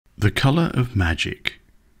The Colour of Magic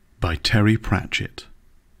by Terry Pratchett.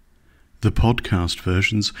 The podcast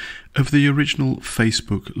versions of the original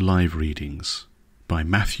Facebook live readings by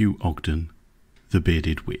Matthew Ogden, the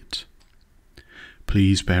Bearded Wit.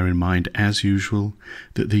 Please bear in mind, as usual,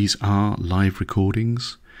 that these are live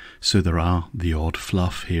recordings, so there are the odd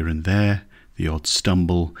fluff here and there, the odd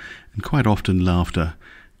stumble, and quite often laughter,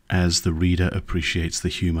 as the reader appreciates the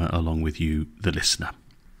humour along with you, the listener.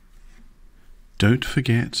 Don't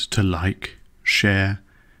forget to like, share,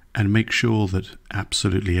 and make sure that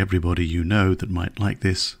absolutely everybody you know that might like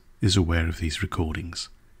this is aware of these recordings.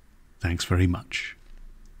 Thanks very much.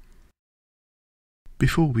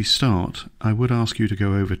 Before we start, I would ask you to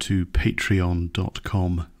go over to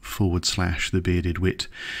patreon.com/thebeardedwit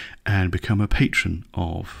and become a patron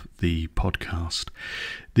of the podcast.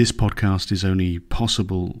 This podcast is only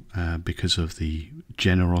possible because of the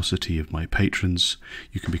generosity of my patrons.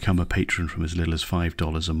 You can become a patron from as little as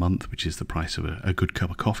 $5 a month, which is the price of a good cup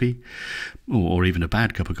of coffee, or even a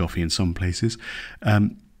bad cup of coffee in some places.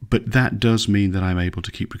 But that does mean that I'm able to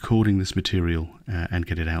keep recording this material and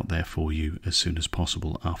get it out there for you as soon as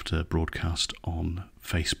possible after broadcast on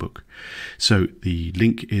Facebook. So the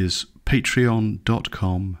link is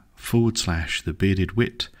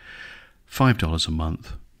patreon.com/thebeardedwit. $5 a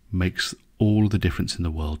month makes all the difference in the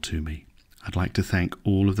world to me. I'd like to thank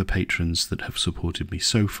all of the patrons that have supported me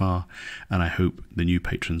so far, and I hope the new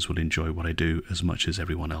patrons will enjoy what I do as much as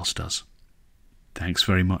everyone else does. Thanks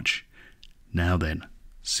very much. Now then,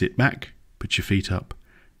 sit back, put your feet up,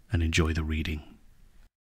 and enjoy the reading.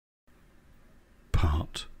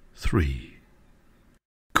 Part 3.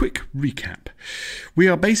 Quick recap. We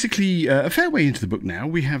are basically a fair way into the book now.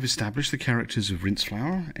 We have established the characters of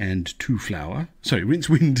Rincewind and Twoflower.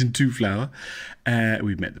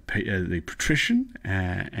 We've met the Patrician,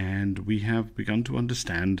 and we have begun to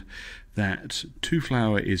understand that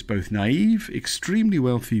Twoflower is both naive, extremely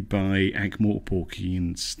wealthy by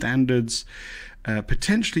Morporkian standards,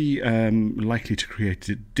 potentially likely to create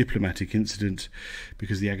a diplomatic incident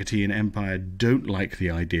because the Agatean Empire don't like the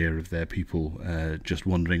idea of their people just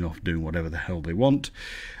wandering off doing whatever the hell they want,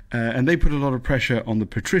 and they put a lot of pressure on the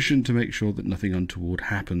Patrician to make sure that nothing untoward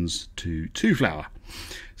happens to Twoflower.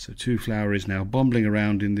 So Twoflower is now bumbling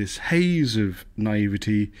around in this haze of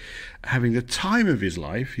naivety, having the time of his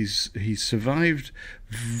life. He's survived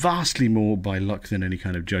vastly more by luck than any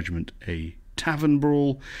kind of judgment a tavern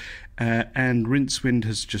brawl, and Rincewind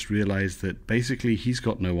has just realised that basically he's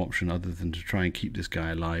got no option other than to try and keep this guy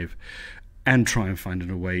alive and try and find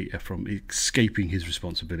a way from escaping his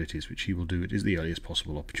responsibilities, which he will do at the earliest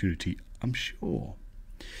possible opportunity, I'm sure.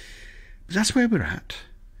 But that's where we're at.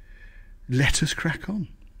 Let us crack on.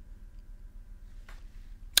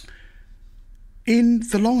 In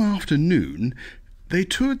the long afternoon, they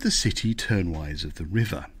toured the city turnwise of the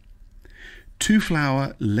river.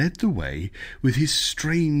 Twoflower led the way with his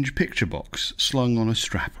strange picture box slung on a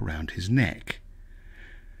strap around his neck.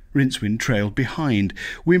 Rincewind trailed behind,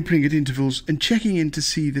 whimpering at intervals and checking in to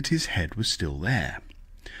see that his head was still there.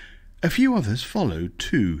 A few others followed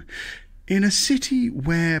too. In a city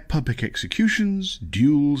where public executions,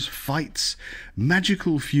 duels, fights,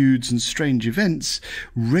 magical feuds and strange events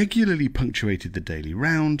regularly punctuated the daily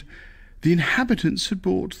round, the inhabitants had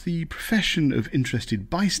brought the profession of interested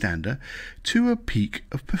bystander to a peak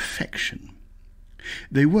of perfection.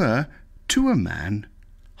 They were, to a man,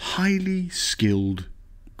 highly skilled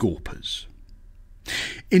gawpers.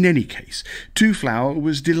 In any case, Twoflower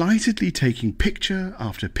was delightedly taking picture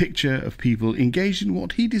after picture of people engaged in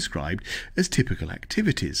what he described as typical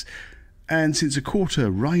activities, and since a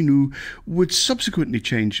quarter Rainu would subsequently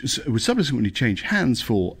change hands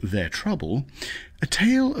for their trouble, a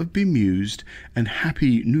tale of bemused and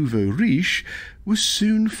happy nouveau riche was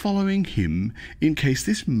soon following him in case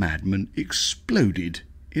this madman exploded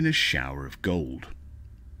in a shower of gold.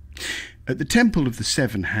 At the temple of the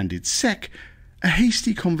seven-handed Sek, a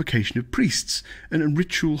hasty convocation of priests and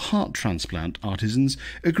ritual heart transplant artisans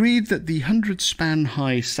agreed that the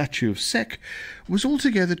 100-span-high statue of Sek was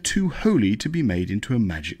altogether too holy to be made into a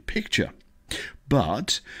magic picture.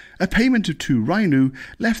 But a payment of 2 Rainu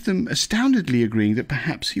left them astoundedly agreeing that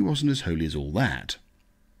perhaps he wasn't as holy as all that.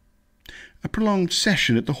 A prolonged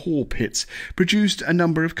session at the Hall Pits produced a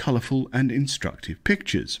number of colourful and instructive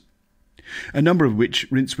pictures, a number of which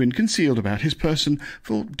Rincewind concealed about his person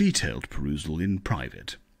for detailed perusal in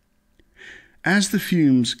private. As the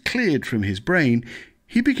fumes cleared from his brain,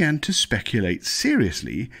 he began to speculate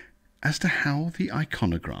seriously as to how the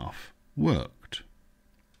iconograph worked.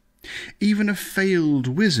 Even a failed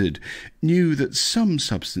wizard knew that some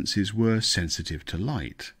substances were sensitive to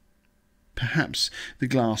light. Perhaps the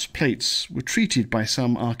glass plates were treated by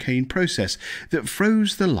some arcane process that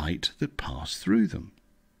froze the light that passed through them.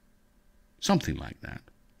 Something like that,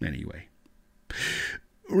 anyway.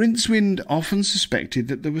 Rincewind often suspected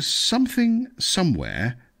that there was something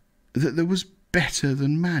somewhere that was better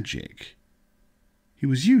than magic. He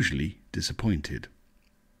was usually disappointed.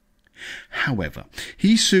 However,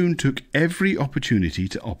 he soon took every opportunity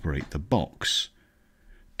to operate the box.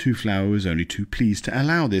 Twoflower was only too pleased to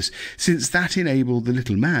allow this, since that enabled the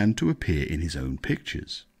little man to appear in his own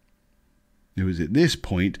pictures. It was at this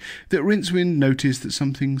point that Rincewind noticed that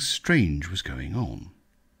something strange was going on.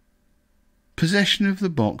 Possession of the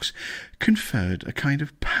box conferred a kind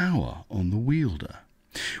of power on the wielder,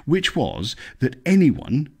 which was that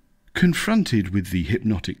anyone confronted with the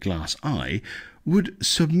hypnotic glass eye would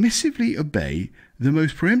submissively obey the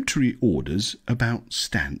most peremptory orders about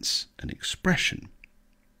stance and expression.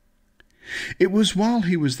 It was while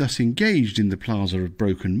he was thus engaged in the Plaza of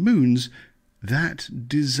Broken Moons that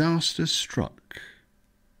disaster struck.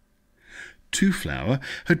 Twoflower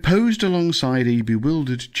had posed alongside a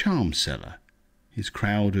bewildered charm seller, his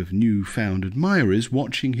crowd of new-found admirers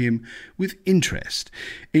watching him with interest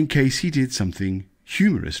in case he did something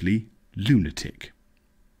humorously lunatic.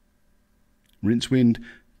 Rincewind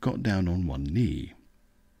got down on one knee,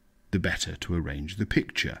 the better to arrange the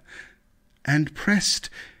picture, and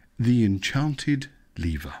pressed the enchanted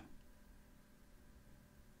lever.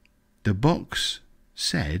 The box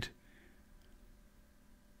said,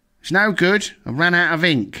 "It's no good, I've run out of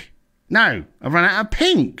ink. No, I've run out of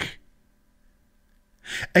pink."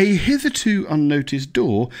 A hitherto unnoticed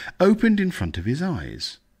door opened in front of his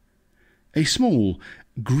eyes. A small,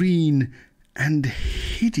 green, and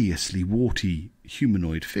hideously warty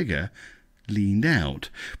humanoid figure leaned out,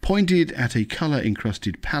 pointed at a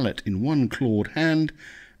colour-encrusted palette in one clawed hand,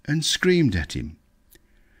 and screamed at him.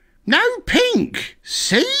 "No pink,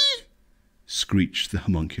 see?" screeched the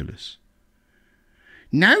homunculus.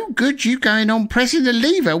 "No good you going on pressing the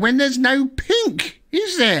lever when there's no pink,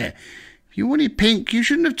 is there? If you wanted pink, you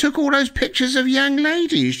shouldn't have took all those pictures of young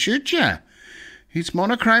ladies, should you? It's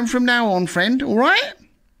monochrome from now on, friend, all right?"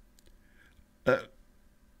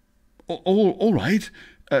 All right.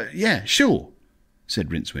 Yeah, sure," said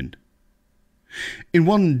Rincewind. In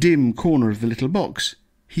one dim corner of the little box,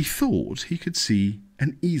 he thought he could see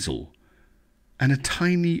an easel and a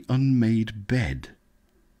tiny unmade bed.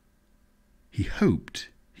 He hoped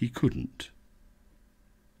he couldn't.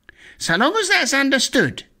 "So long as that's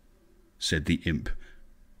understood," said the imp,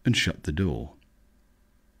 and shut the door.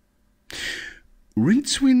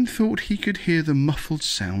 Rincewind thought he could hear the muffled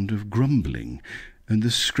sound of grumbling and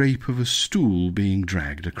the scrape of a stool being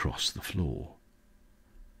dragged across the floor.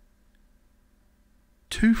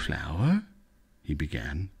 "Twoflower?" he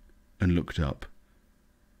began, and looked up.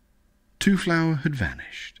 Twoflower had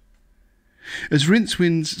vanished. As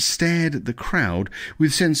Rincewind stared at the crowd,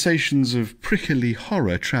 with sensations of prickly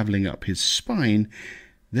horror travelling up his spine,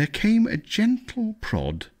 there came a gentle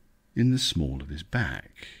prod in the small of his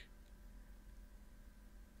back.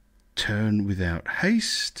 "Turn without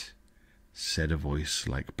haste," said a voice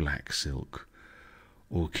like black silk,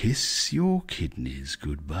 "or kiss your kidneys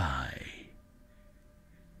goodbye."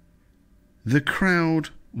 The crowd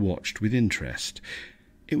watched with interest.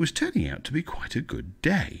 It was turning out to be quite a good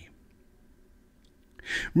day.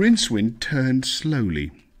 Rincewind turned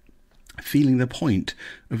slowly, feeling the point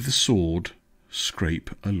of the sword scrape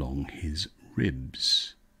along his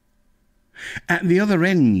ribs. At the other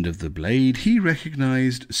end of the blade he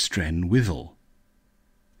recognised Stren Withel,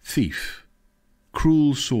 thief,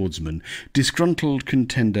 cruel swordsman, disgruntled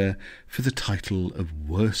contender for the title of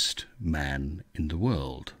worst man in the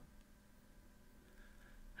world.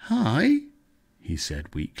 "Hi," he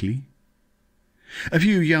said weakly. A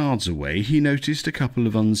few yards away he noticed a couple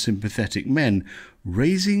of unsympathetic men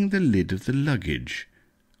raising the lid of the luggage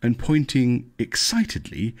and pointing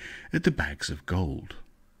excitedly at the bags of gold.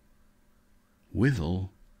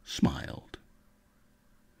 Withel smiled.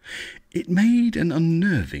 It made an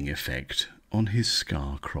unnerving effect on his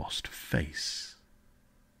scar-crossed face.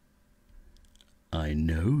 "I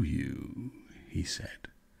know you," he said.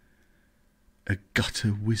 "A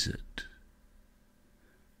gutter wizard.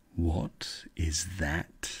 What is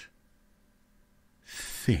that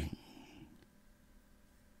thing?"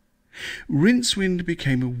 Rincewind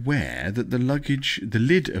became aware that the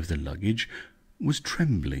lid of the luggage was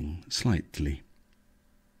trembling slightly,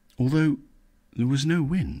 although there was no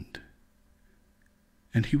wind,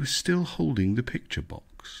 and he was still holding the picture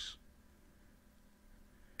box.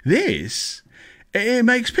 "This? It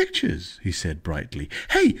makes pictures," he said brightly.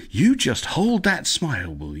 "Hey, you just hold that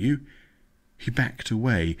smile, will you? He backed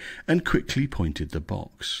away and quickly pointed the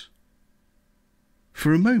box.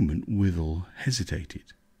 For a moment Withal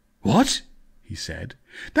hesitated. "What?" he said.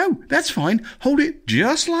 "No, that's fine. Hold it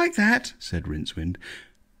just like that," said Rincewind.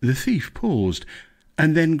 The thief paused,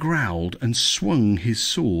 and then growled and swung his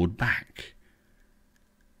sword back.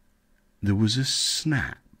 There was a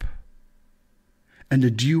snap, and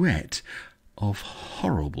a duet of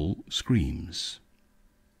horrible screams.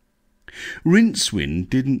 Rincewind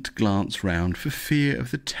didn't glance round for fear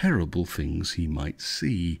of the terrible things he might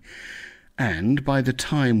see, and by the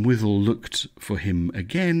time Withal looked for him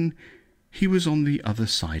again, he was on the other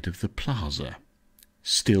side of the plaza,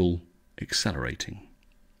 still accelerating.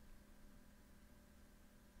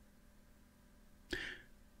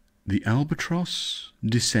 The albatross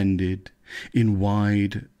descended in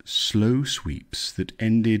wide, slow sweeps that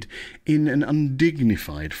ended in an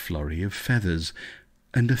undignified flurry of feathers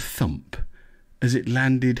and a thump as it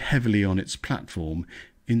landed heavily on its platform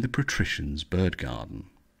in the Patrician's bird garden.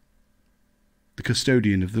 The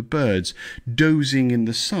custodian of the birds, dozing in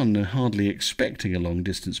the sun and hardly expecting a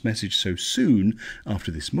long-distance message so soon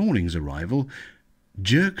after this morning's arrival,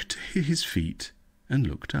 jerked to his feet and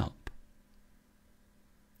looked up.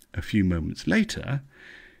 A few moments later,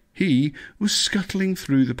 he was scuttling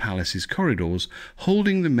through the palace's corridors,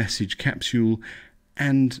 holding the message capsule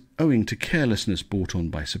and, owing to carelessness brought on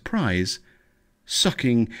by surprise,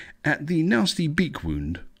 sucking at the nasty beak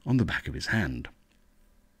wound on the back of his hand.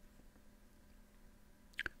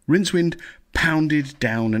 Rincewind pounded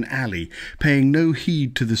down an alley, paying no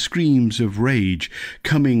heed to the screams of rage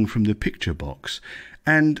coming from the picture box,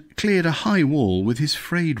 and cleared a high wall with his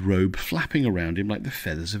frayed robe flapping around him like the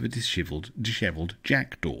feathers of a dishevelled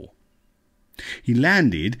jackdaw. He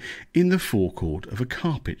landed in the forecourt of a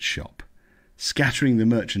carpet shop, scattering the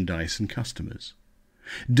merchandise and customers,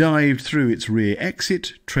 dived through its rear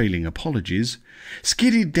exit, trailing apologies,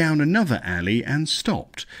 skidded down another alley and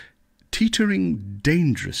stopped, teetering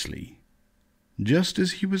dangerously, just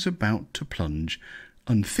as he was about to plunge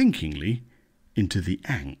unthinkingly into the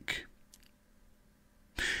Ankh.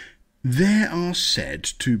 There are said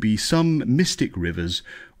to be some mystic rivers,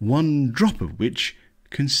 one drop of which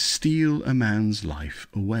can steal a man's life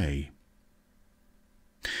away.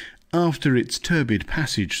 After its turbid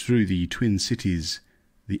passage through the Twin Cities,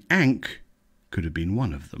 the Ankh could have been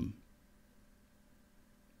one of them.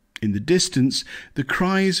 In the distance, the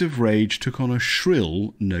cries of rage took on a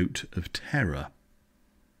shrill note of terror.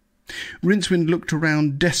 Rincewind looked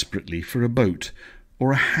around desperately for a boat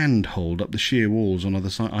or a handhold up the sheer walls on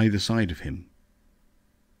either side of him.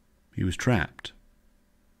 He was trapped.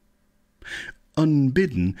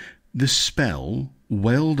 Unbidden, the spell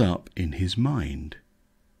welled up in his mind.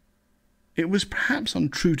 It was perhaps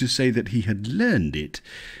untrue to say that he had learned it.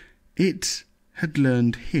 It had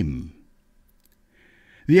learned him.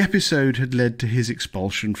 The episode had led to his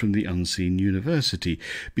expulsion from the unseen university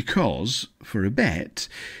because, for a bet,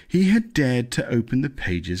 he had dared to open the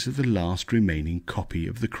pages of the last remaining copy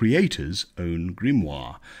of the Creator's own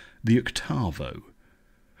grimoire, the Octavo,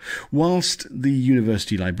 whilst the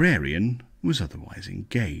university librarian was otherwise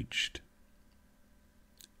engaged.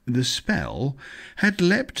 The spell had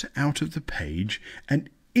leapt out of the page and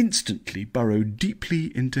instantly burrowed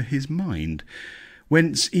deeply into his mind,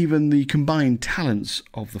 whence even the combined talents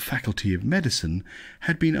of the Faculty of Medicine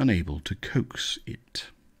had been unable to coax it.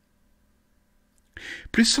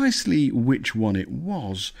 Precisely which one it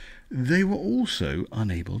was, they were also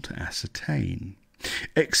unable to ascertain,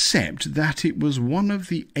 except that it was one of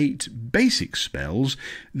the 8 basic spells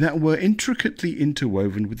that were intricately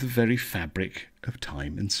interwoven with the very fabric of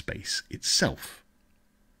time and space itself.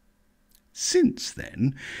 Since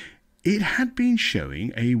then, it had been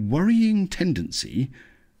showing a worrying tendency,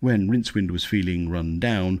 when Rincewind was feeling run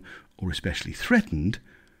down or especially threatened,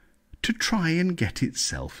 to try and get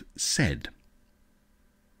itself said.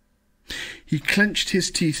 He clenched his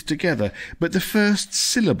teeth together, but the first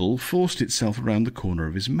syllable forced itself around the corner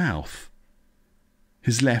of his mouth.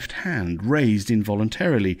 His left hand raised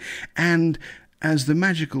involuntarily, and, as the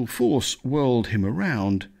magical force whirled him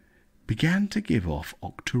around, began to give off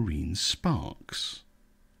octarine sparks.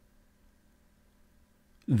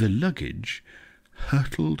 The luggage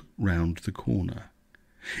hurtled round the corner,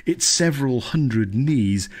 its several hundred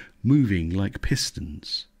knees moving like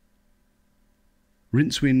pistons.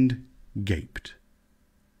 Rincewind gaped.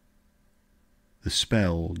 The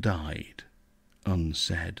spell died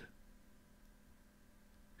unsaid.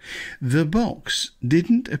 The box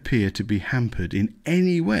didn't appear to be hampered in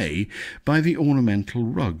any way by the ornamental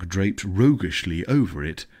rug draped roguishly over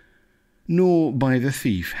it, nor by the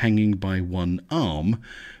thief hanging by one arm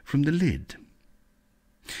from the lid.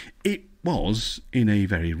 It was, in a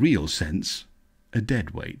very real sense, a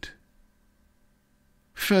dead weight.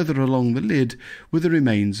 Further along the lid were the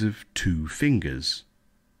remains of 2 fingers,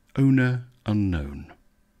 owner unknown.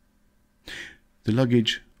 The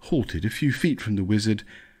luggage halted a few feet from the wizard,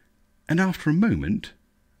 and after a moment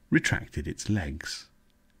retracted its legs.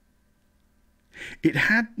 It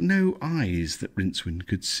had no eyes that Rincewind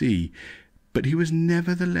could see, but he was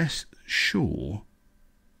nevertheless sure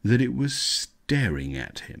that it was staring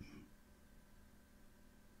at him,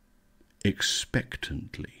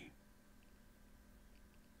 expectantly.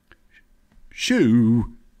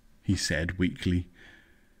 "Shoo!" he said weakly.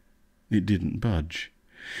 It didn't budge,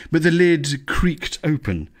 but the lid creaked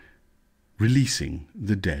open, releasing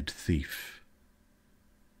the dead thief.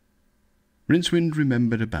 Rincewind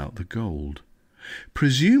remembered about the gold.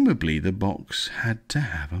 Presumably the box had to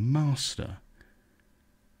have a master.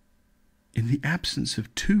 In the absence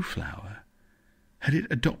of Twoflower, had it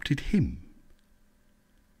adopted him?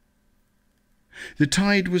 The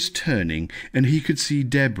tide was turning, and he could see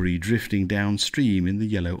debris drifting downstream in the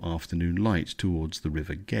yellow afternoon light towards the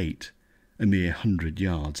river gate, a mere 100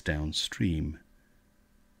 yards downstream.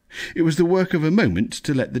 It was the work of a moment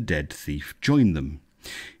to let the dead thief join them.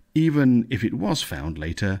 Even if it was found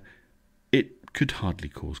later, it could hardly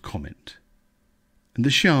cause comment. And the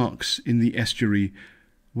sharks in the estuary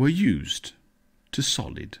were used to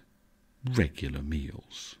solid, regular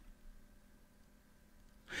meals.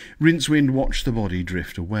 Rincewind watched the body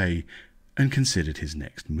drift away and considered his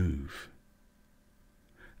next move.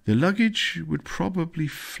 The luggage would probably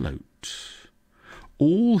float.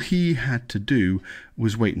 All he had to do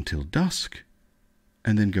was wait until dusk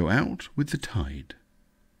and then go out with the tide.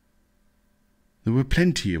 There were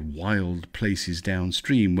plenty of wild places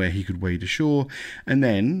downstream where he could wade ashore, and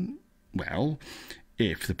then, well,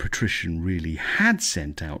 if the Patrician really had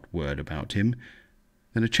sent out word about him,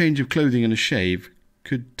 then a change of clothing and a shave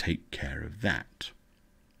could take care of that.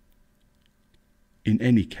 In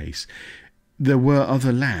any case, there were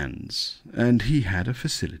other lands, and he had a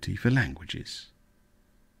facility for languages.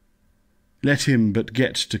 Let him but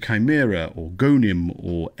get to Chimera or Gonim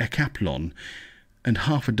or Ekaplon, and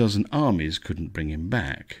 6 armies couldn't bring him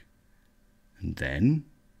back. And then,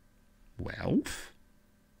 wealth,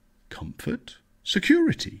 comfort,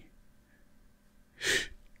 security.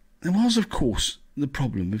 There was, of course, the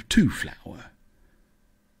problem of Twoflower.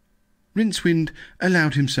 Rincewind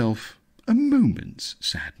allowed himself a moment's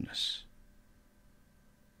sadness.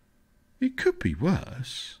 "It could be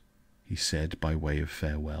worse," he said by way of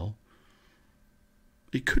farewell.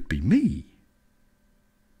 "It could be me."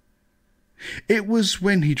 It was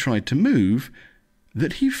when he tried to move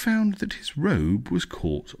that he found that his robe was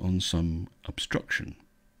caught on some obstruction.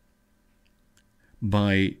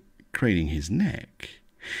 By craning his neck,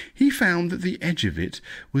 he found that the edge of it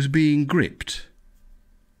was being gripped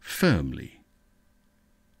firmly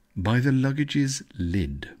by the luggage's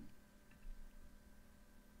lid.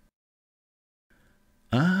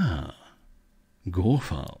 "Ah,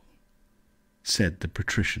 Gorfal," said the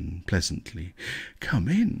Patrician pleasantly. "Come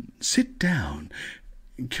in, sit down.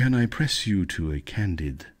 Can I press you to a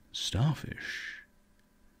candid starfish?"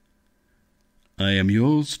 "I am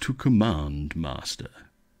yours to command, master,"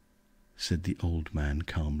 said the old man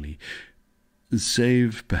calmly,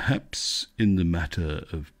 "save perhaps in the matter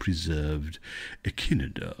of preserved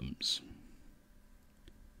echinoderms."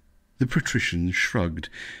 The Patrician shrugged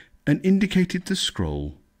and indicated the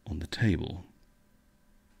scroll on the table.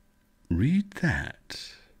 "Read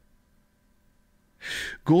that."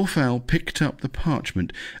 Gorfal picked up the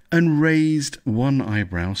parchment and raised one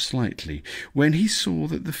eyebrow slightly when he saw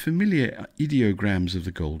that the familiar ideograms of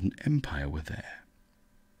the Golden Empire were there.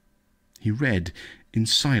 He read in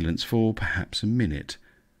silence for perhaps a minute,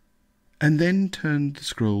 and then turned the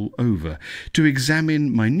scroll over to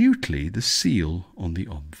examine minutely the seal on the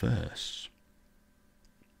obverse.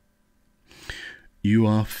 "You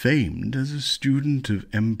are famed as a student of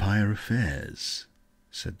Empire affairs,"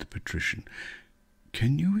 said the Patrician.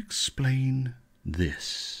 "Can you explain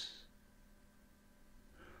this?"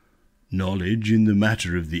 "Knowledge in the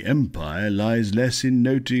matter of the Empire lies less in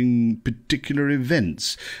noting particular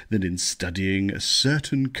events than in studying a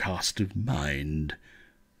certain cast of mind,"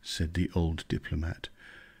 said the old diplomat.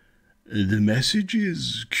 "The message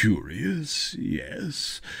is curious,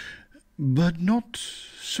 yes, but not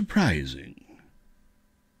surprising.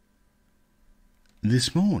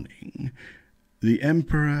 This morning the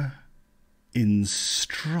Emperor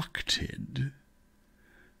instructed—"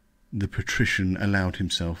 The Patrician allowed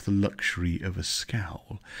himself the luxury of a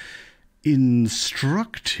scowl.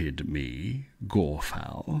 "Instructed me,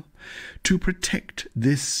 Gorfal, to protect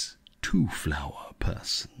this Twoflower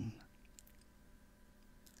person.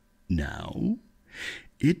 Now,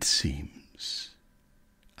 it seems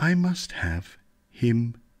I must have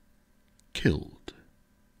him killed.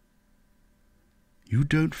 You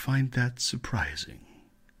don't find that surprising?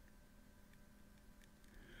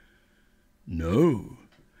 No,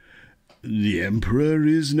 the Emperor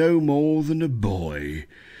is no more than a boy.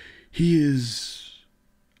 He is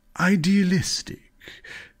idealistic,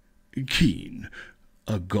 keen,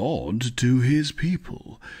 a god to his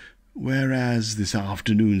people, whereas this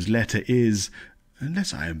afternoon's letter is,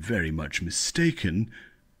 unless I am very much mistaken,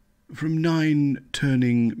 from 9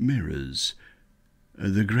 turning mirrors,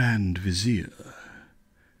 the Grand Vizier.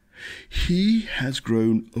 He has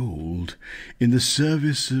grown old in the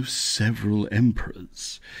service of several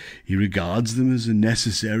emperors. He regards them as a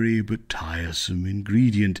necessary but tiresome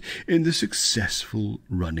ingredient in the successful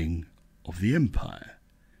running of the empire.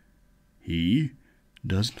 He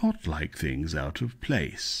does not like things out of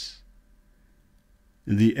place.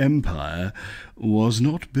 The empire was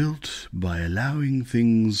not built by allowing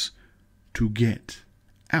things to get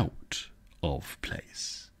out of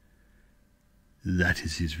place. That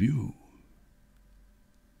is his view.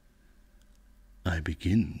 I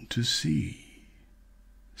begin to see,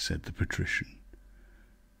 said the patrician.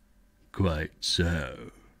 Quite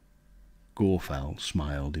so. Gorfowl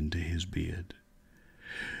smiled into his beard.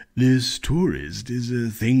 This tourist is a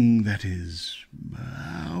thing that is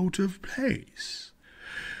out of place.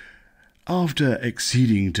 After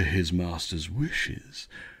acceding to his master's wishes,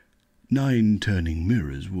 9 turning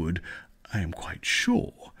mirrors would, I am quite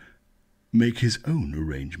sure, make his own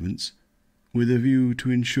arrangements with a view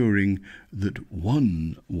to ensuring that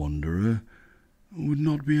one wanderer would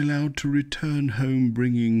not be allowed to return home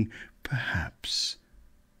bringing, perhaps,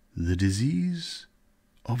 the disease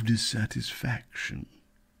of dissatisfaction.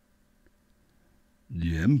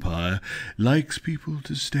 The Empire likes people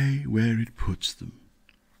to stay where it puts them.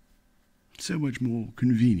 So much more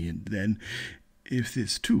convenient, then, if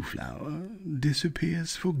this Twoflower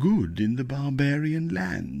disappears for good in the barbarian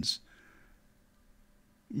lands.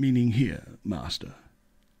 Meaning here, master.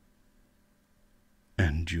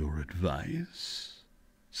 And your advice?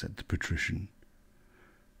 Said the patrician.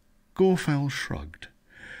 Gorfowl shrugged.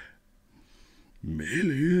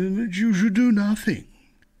 Merely that you should do nothing.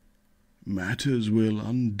 Matters will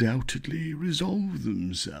undoubtedly resolve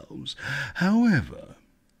themselves. However,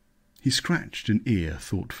 he scratched an ear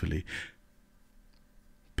thoughtfully.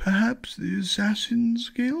 Perhaps the Assassin's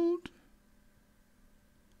Guild?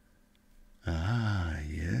 Ah,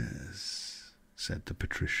 yes, said the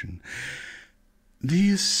patrician.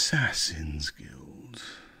 The Assassin's Guild.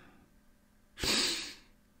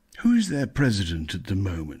 Who is their president at the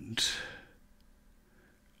moment?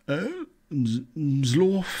 Oh,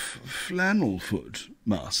 Mzlorf Flannelfoot,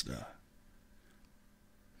 master.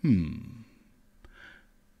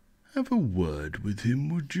 Have a word with him,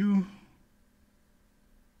 would you?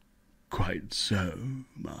 Quite so,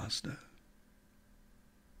 master.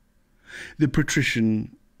 The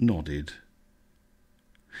patrician nodded.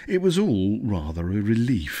 It was all rather a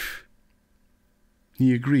relief.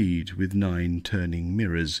 He agreed with 9 turning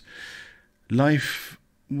mirrors. Life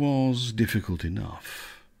was difficult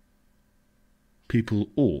enough. People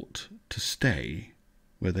ought to stay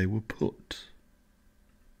where they were put.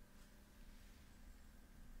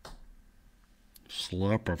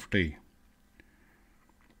 Slurp of tea.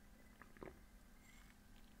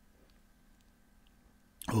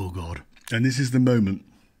 Oh, God. And this is the moment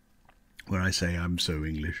where I say I'm so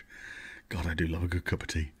English. God, I do love a good cup of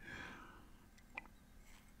tea.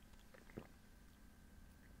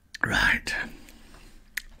 Right.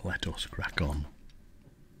 Let us crack on.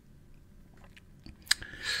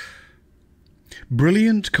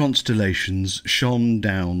 Brilliant constellations shone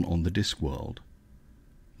down on the Discworld.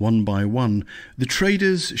 One by one, the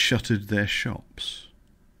traders shuttered their shops.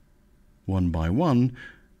 One by one,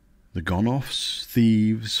 the gone-offs,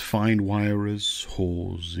 thieves, fine-wirers,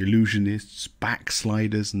 whores, illusionists,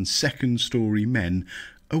 backsliders, and second-story men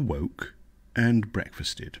awoke and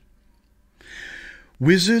breakfasted.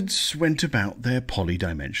 Wizards went about their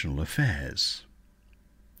polydimensional affairs.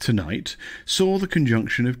 Tonight saw the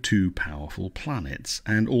conjunction of 2 powerful planets,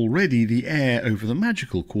 and already the air over the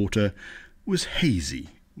magical quarter was hazy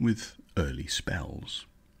with early spells.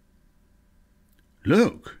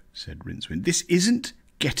 "Look," said Rincewind, "this isn't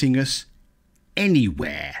getting us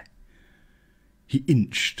anywhere." He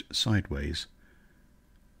inched sideways.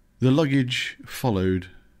 The luggage followed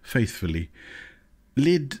faithfully,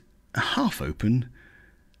 lid half open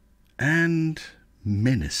and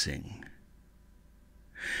menacing.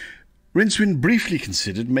 Rincewind briefly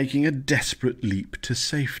considered making a desperate leap to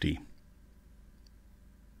safety.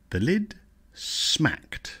 The lid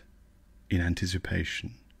smacked in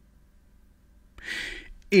anticipation.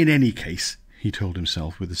 In any case, he told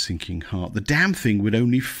himself with a sinking heart, the damn thing would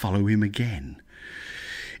only follow him again.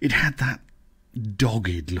 It had that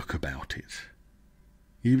dogged look about it.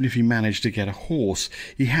 Even if he managed to get a horse,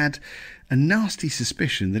 he had a nasty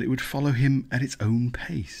suspicion that it would follow him at its own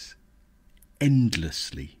pace,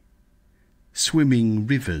 endlessly, swimming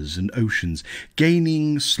rivers and oceans,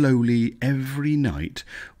 gaining slowly every night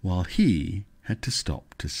while he had to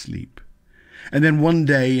stop to sleep. And then one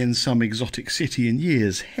day in some exotic city and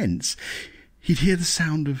years hence, he'd hear the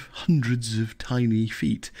sound of hundreds of tiny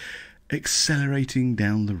feet accelerating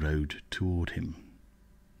down the road toward him.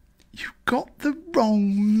 "You've got the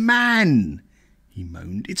wrong man," he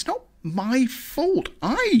moaned. "It's not my fault.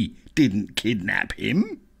 I didn't kidnap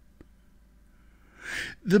him."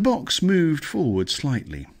 The box moved forward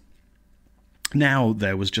slightly. Now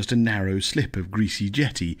there was just a narrow slip of greasy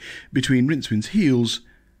jetty between Rincewind's heels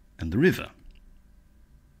and the river.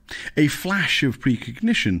 A flash of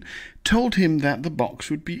precognition told him that the box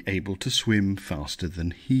would be able to swim faster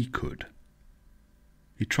than he could.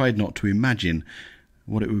 He tried not to imagine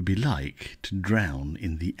what it would be like to drown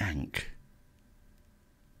in the Ankh.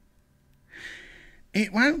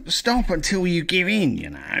 "It won't stop until you give in, you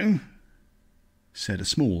know," said a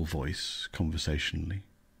small voice conversationally.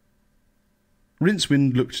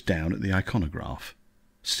 Rincewind looked down at the iconograph,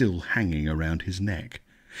 still hanging around his neck.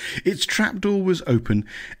 Its trapdoor was open,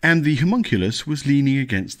 and the homunculus was leaning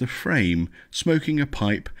against the frame, smoking a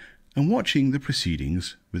pipe and watching the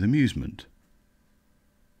proceedings with amusement.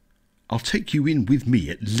 "I'll take you in with me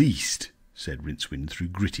at least," said Rincewind through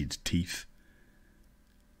gritted teeth.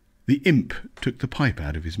 The imp took the pipe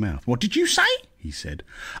out of his mouth. "What did you say?" he said.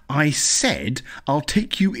 "I said I'll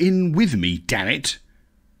take you in with me, damn it."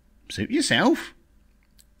 "Suit yourself."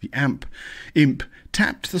 The imp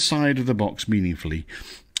tapped the side of the box meaningfully.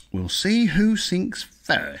 "We'll see who sinks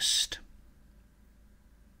first."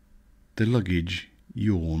 The luggage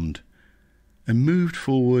yawned and moved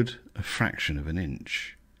forward a fraction of an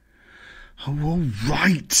inch. "Oh, all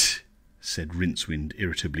right," said Rincewind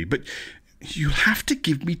irritably, "but you'll have to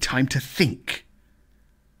give me time to think."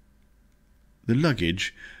 The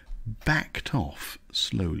luggage backed off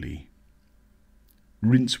slowly.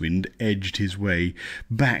 Rincewind edged his way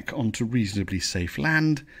back onto reasonably safe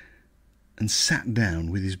land and sat down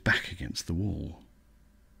with his back against the wall.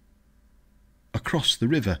 Across the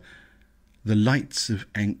river, the lights of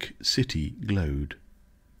Ankh City glowed.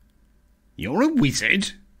 "You're a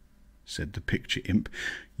wizard," said the picture imp.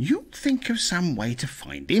 "You'll think of some way to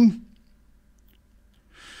find him."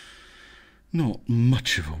 "Not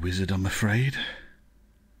much of a wizard, I'm afraid."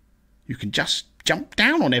 "You can just jump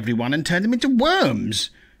down on everyone and turn them into worms,"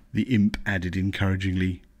 the imp added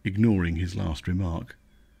encouragingly, ignoring his last remark.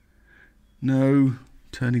 "No,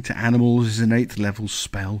 turning to animals is an 8th level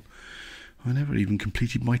spell. I never even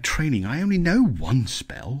completed my training. I only know one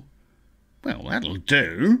spell." "Well, that'll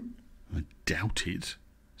do." "I doubt it,"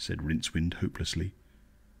 said Rincewind hopelessly.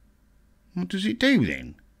 "What does it do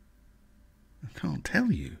then?" "I can't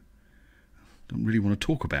tell you. I don't really want to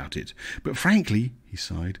talk about it. But frankly," he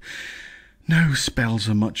sighed, "no spells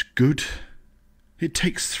are much good. It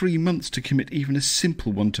takes 3 months to commit even a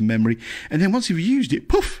simple one to memory, and then once you've used it,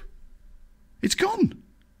 poof, it's gone.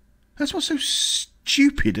 That's what's so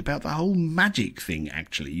stupid about the whole magic thing,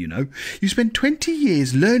 actually, you know. You spend 20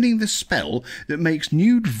 years learning the spell that makes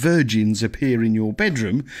nude virgins appear in your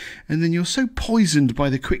bedroom, and then you're so poisoned by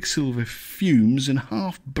the quicksilver fumes and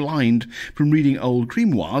half blind from reading old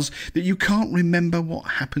grimoires that you can't remember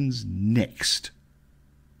what happens next."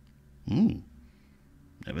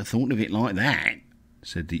 "Never thought of it like that,"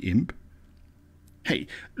 said the imp. "Hey,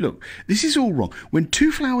 look, this is all wrong. When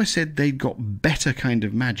Twoflower said they'd got better kind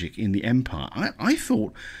of magic in the Empire, I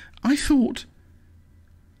thought...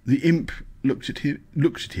 The imp looked at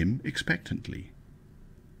him expectantly.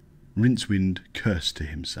 Rincewind cursed to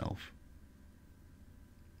himself.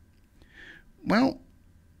 "Well,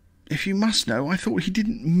 if you must know, I thought he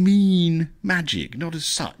didn't mean magic, not as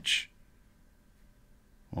such."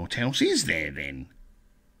 "What else is there, then?"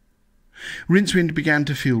 Rincewind began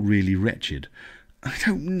to feel really wretched. "I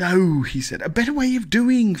don't know," he said. "A better way of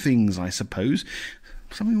doing things, I suppose.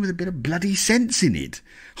 Something with a bit of bloody sense in it.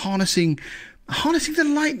 Harnessing the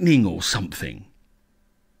lightning or something."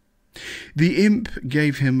 The imp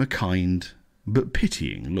gave him a kind but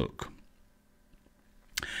pitying look.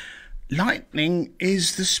 "Lightning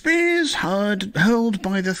is the spears hurled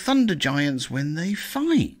by the thunder giants when they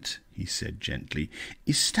fight," he said gently,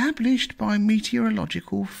 "established by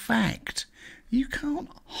meteorological fact. You can't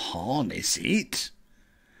harness it."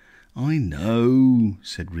 "I know,"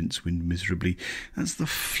 said Rincewind miserably. "That's the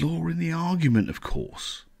flaw in the argument, of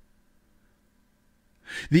course."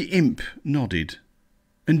 The imp nodded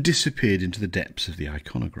and disappeared into the depths of the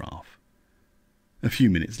iconograph. A few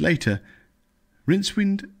minutes later,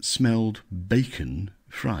 Rincewind smelled bacon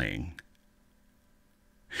frying.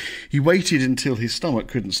 He waited until his stomach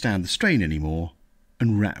couldn't stand the strain anymore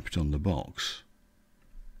and rapped on the box.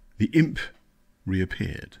 The imp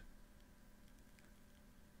reappeared.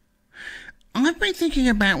 "I've been thinking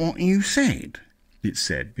about what you said," it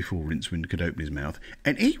said before Rincewind could open his mouth,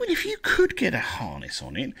 "and even if you could get a harness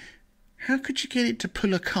on it, how could you get it to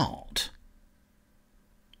pull a cart?"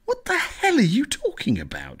 "What the hell are you talking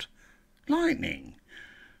about?" "Lightning.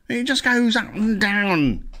 It just goes up and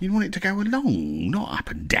down. You'd want it to go along, not up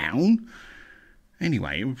and down.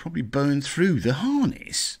 Anyway, it would probably burn through the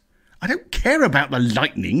harness." "I don't care about the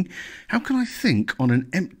lightning. How can I think on an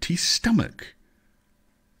empty stomach?"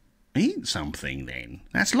 "Eat something, then.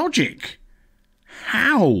 That's logic."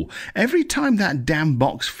 "How? Every time I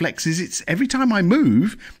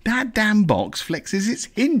move, that damn box flexes its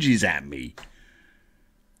hinges at me."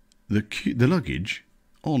 The luggage,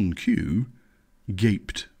 on cue,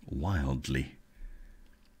 gaped wildly.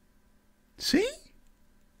 "See?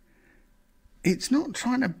 It's not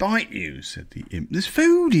trying to bite you," said the imp. "There's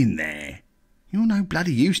food in there. You're no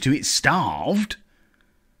bloody use to it, starved."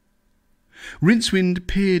 Rincewind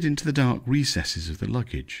peered into the dark recesses of the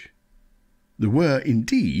luggage. There were,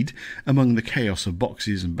 indeed, among the chaos of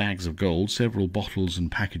boxes and bags of gold, several bottles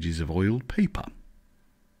and packages of oiled paper.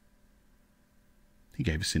 He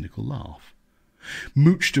gave a cynical laugh,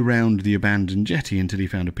 mooched around the abandoned jetty until he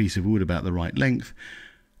found a piece of wood about the right length,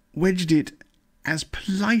 wedged it as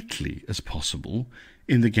politely as possible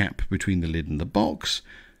in the gap between the lid and the box,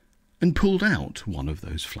 and pulled out one of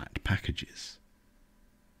those flat packages.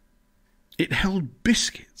 It held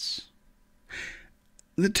biscuits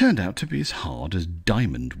that turned out to be as hard as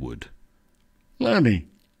diamond wood. "Bloody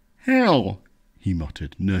hell," he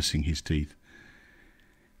muttered, nursing his teeth.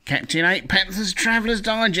 "Captain Eightpenther's Traveller's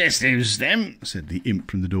Digestives, them," said the imp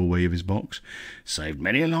from the doorway of his box. "Saved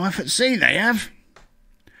many a life at sea, they have."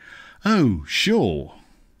 "Oh, sure.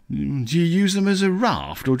 Do you use them as a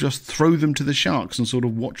raft, or just throw them to the sharks and sort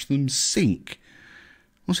of watch them sink?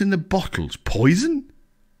 What's in the bottles? Poison?"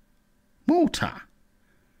 "Water."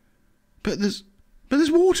 But there's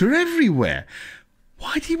water everywhere.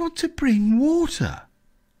 Why do you want to bring water?"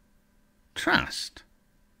 "Trust."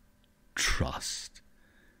 "Trust?"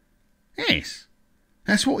 "Yes,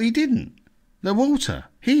 that's what he didn't. The water.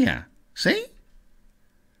 Here. See?"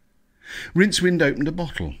 Rincewind opened a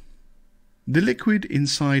bottle. The liquid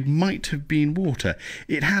inside might have been water.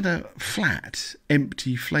 It had a flat,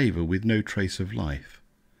 empty flavour with no trace of life.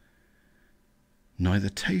 "Neither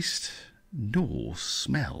taste nor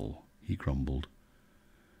smell," he grumbled.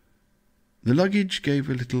 The luggage gave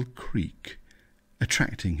a little creak,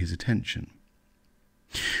 attracting his attention.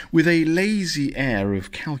 With a lazy air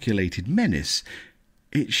of calculated menace,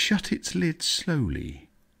 it shut its lid slowly,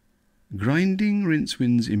 grinding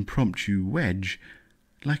Rincewind's impromptu wedge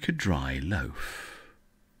like a dry loaf.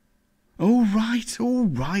 All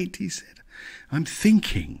right, he said. "I'm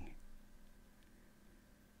thinking."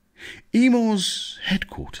 Emor's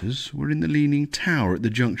headquarters were in the leaning tower at the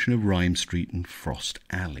junction of Rhyme Street and Frost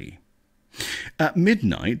Alley. At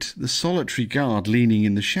midnight, the solitary guard leaning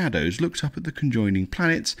in the shadows looked up at the conjoining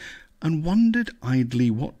planets and wondered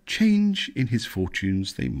idly what change in his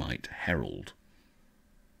fortunes they might herald.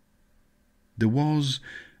 There was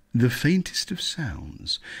the faintest of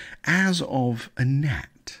sounds, as of a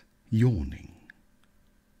gnat yawning.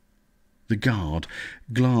 The guard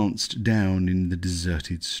glanced down in the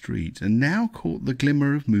deserted street and now caught the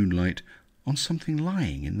glimmer of moonlight on something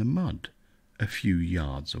lying in the mud a few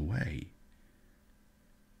yards away.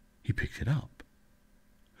 He picked it up.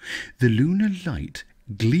 The lunar light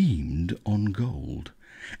gleamed on gold,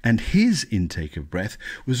 and his intake of breath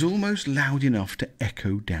was almost loud enough to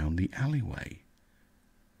echo down the alleyway.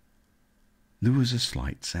 There was a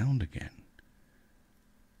slight sound again,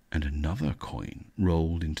 and another coin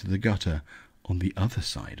rolled into the gutter on the other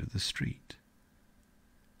side of the street.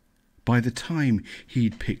 By the time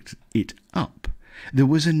he'd picked it up, there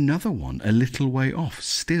was another one a little way off,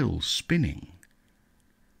 still spinning.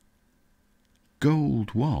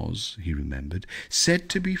 Gold was, he remembered, said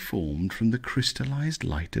to be formed from the crystallized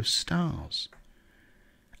light of stars.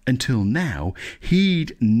 Until now,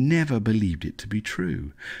 he'd never believed it to be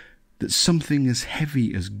true, that something as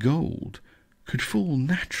heavy as gold could fall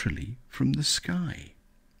naturally from the sky.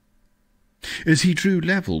 As he drew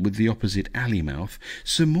level with the opposite alley mouth,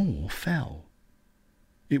 some more fell.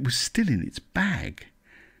 It was still in its bag,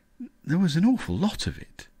 there was an awful lot of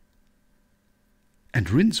it. And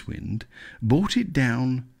Rincewind brought it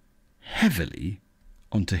down heavily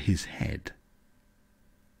onto his head.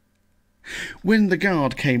 When the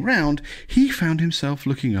guard came round, he found himself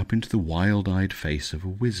looking up into the wild-eyed face of a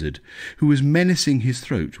wizard who was menacing his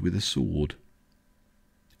throat with a sword.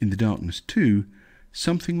 In the darkness, too,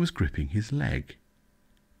 something was gripping his leg.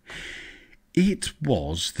 It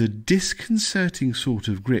was the disconcerting sort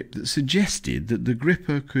of grip that suggested that the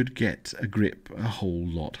gripper could get a grip a whole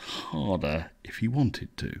lot harder if he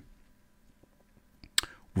wanted to.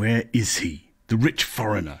 "Where is he, the rich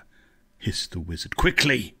foreigner?" hissed the wizard.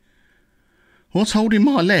 "Quickly!" "What's holding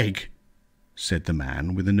my leg?" said the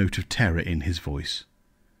man, with a note of terror in his voice.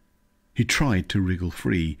 He tried to wriggle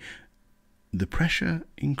free. The pressure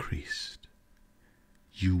increased.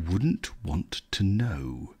 "You wouldn't want to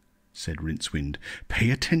know," said Rincewind. "Pay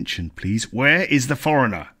attention, please. Where is the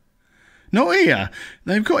foreigner?" "Not here.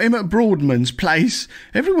 They've got him at Broadman's place.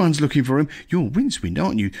 Everyone's looking for him. You're Rincewind,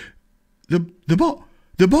 aren't you?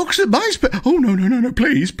 The box at base. Oh, no,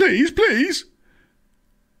 please.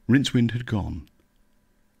 Rincewind had gone.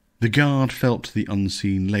 The guard felt the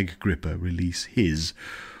unseen leg gripper release his,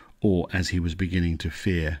 or, as he was beginning to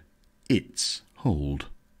fear, its hold.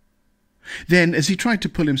 Then, as he tried to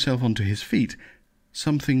pull himself onto his feet,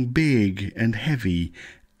 something big and heavy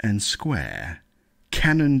and square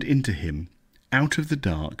cannoned into him out of the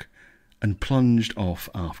dark and plunged off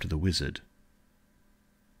after the wizard.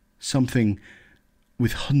 Something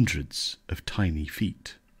with hundreds of tiny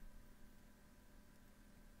feet.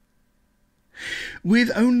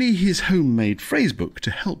 With only his homemade phrasebook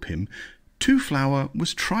to help him, Twoflower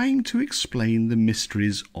was trying to explain the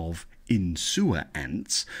mysteries of in-sewer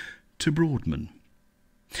ants to Broadman.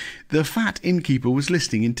 The fat innkeeper was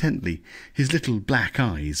listening intently, his little black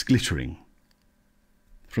eyes glittering.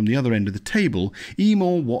 From the other end of the table,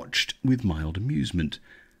 Emor watched with mild amusement,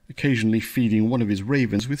 occasionally feeding one of his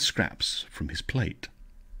ravens with scraps from his plate.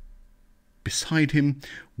 Beside him,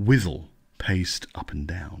 Withel paced up and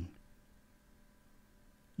down.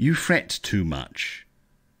 "You fret too much,"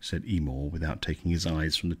 said Emor, without taking his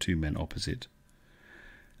eyes from the two men opposite.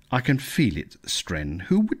 "I can feel it, Stren.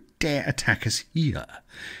 Who would dare attack us here?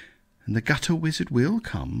 And the gutter wizard will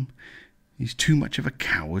come. He's too much of a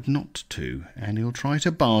coward not to, and he'll try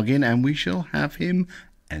to bargain, and we shall have him,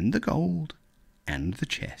 and the gold, and the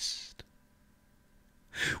chest."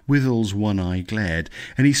 Withel's one eye glared,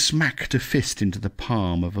 and he smacked a fist into the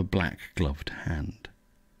palm of a black-gloved hand.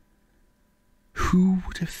 "Who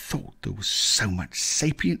would have thought there was so much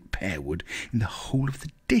sapient pearwood in the whole of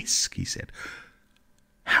the disk?" he said.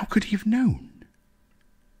 "How could he have known?"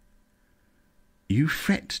 "You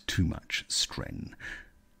fret too much, Stren.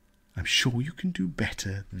 I'm sure you can do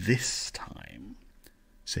better this time,"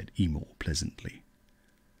 said Emor pleasantly.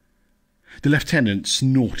 The lieutenant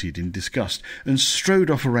snorted in disgust and strode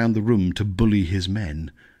off around the room to bully his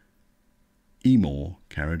men. Emor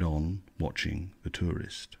carried on watching the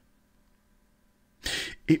tourist.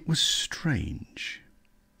 It was strange,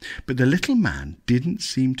 but the little man didn't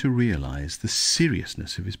seem to realize the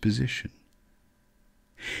seriousness of his position.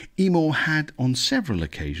 Emor had on several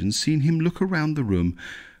occasions seen him look around the room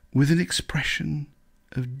with an expression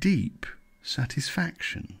of deep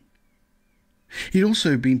satisfaction. He'd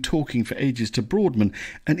also been talking for ages to Broadman,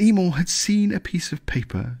 and Emor had seen a piece of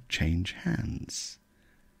paper change hands.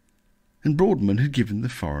 And Broadman had given the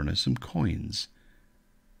foreigner some coins.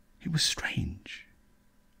 It was strange.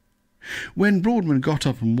 When Broadman got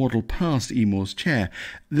up and waddled past Emor's chair,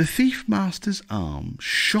 the thief-master's arm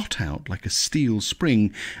shot out like a steel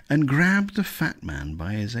spring and grabbed the fat man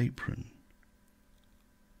by his apron.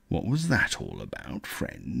 "What was that all about,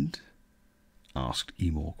 friend?" asked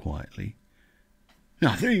Emor quietly.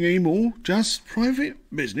 "Nothing, Emor, just private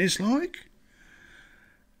business like."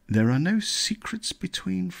 "There are no secrets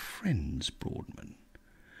between friends, Broadman."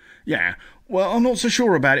 "Yeah, well, I'm not so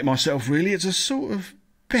sure about it myself, really. It's a sort of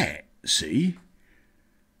bet, see?"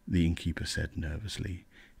 the innkeeper said nervously.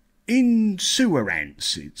 "In-sewer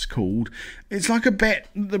ants, it's called. It's like a bet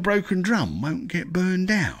that the broken drum won't get burned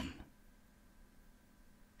down."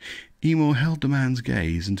 Emor held the man's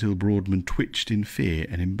gaze until Broadman twitched in fear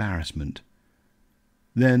and embarrassment.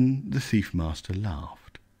 Then the thief-master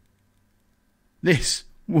laughed. "This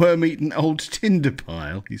worm-eaten old tinder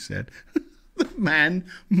pile," he said. "The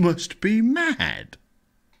man must be mad."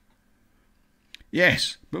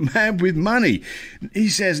 "Yes, but mad with money. He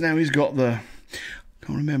says now he's got I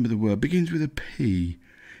can't remember the word, begins with a P.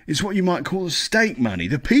 It's what you might call the stake money.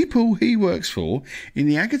 The people he works for in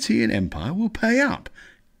the Agatean Empire will pay up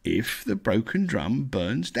if the broken drum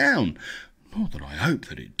burns down. Not that I hope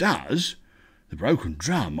that it does. The broken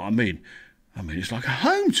drum, I mean, it's like a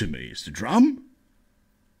home to me, it's the drum.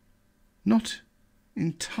 Not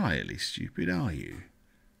entirely stupid, are you?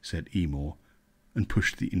 Said Emor, and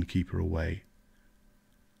pushed the innkeeper away.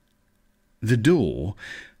 The door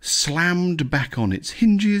slammed back on its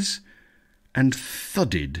hinges and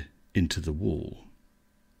thudded into the wall.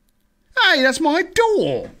 "Hey, that's my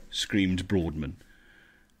door!" screamed Broadman.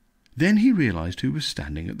 Then he realised who was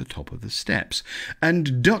standing at the top of the steps,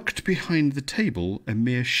 and ducked behind the table a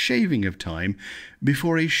mere shaving of time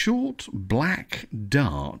before a short black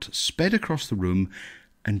dart sped across the room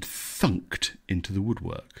and thunked into the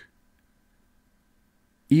woodwork.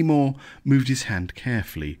 Emor moved his hand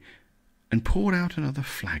carefully and poured out another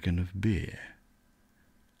flagon of beer.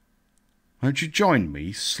 "Won't you join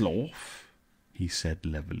me, Sloth?" he said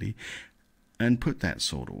levelly. "And put that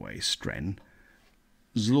sword away, Stren.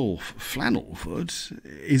 Zlorf Flannelfoot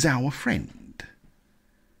is our friend."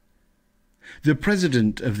 The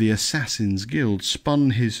president of the Assassin's Guild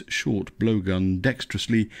spun his short blowgun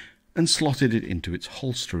dexterously and slotted it into its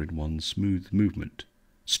holster in one smooth movement.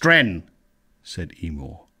 "Stren!" said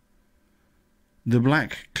Emor. The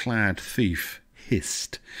black-clad thief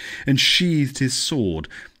hissed and sheathed his sword,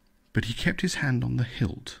 but he kept his hand on the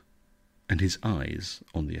hilt and his eyes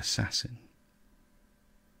on the assassin.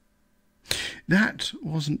 That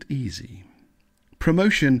wasn't easy.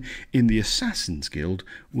 Promotion in the Assassin's Guild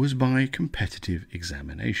was by competitive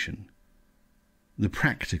examination, the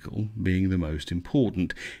practical being the most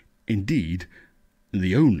important, indeed,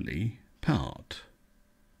 the only part.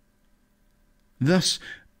 Thus,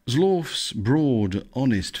 Zlorf's broad,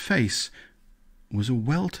 honest face was a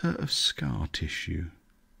welter of scar tissue,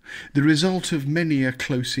 the result of many a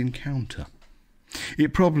close encounter.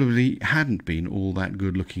 It probably hadn't been all that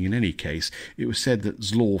good-looking in any case. It was said that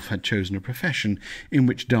Zlorf had chosen a profession in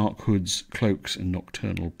which dark hoods, cloaks, and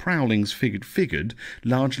nocturnal prowlings figured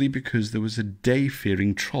largely because there was a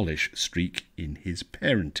day-fearing trollish streak in his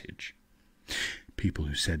parentage. People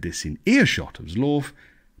who said this in earshot of Zlorf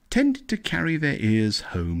tended to carry their ears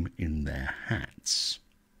home in their hats.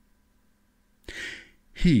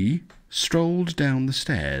 He strolled down the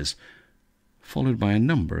stairs, followed by a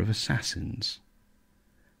number of assassins.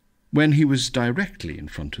 When he was directly in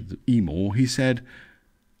front of the Emor, he said,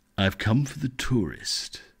 "I've come for the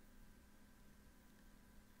tourist."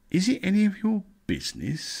 "Is it any of your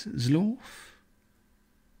business, Zlorf?"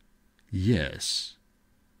 "Yes."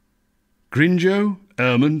 "Grinjo,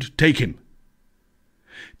 Ermund, take him."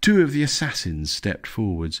 Two of the assassins stepped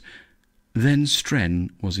forwards. Then Stren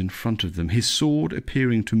was in front of them, his sword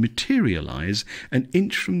appearing to materialise an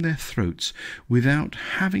inch from their throats without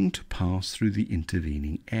having to pass through the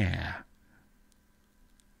intervening air.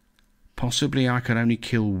 "Possibly I could only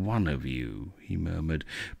kill one of you," he murmured,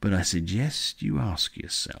 "but I suggest you ask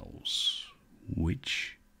yourselves,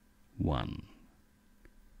 which one?"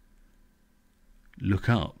 "Look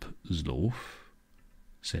up, Zlorf,"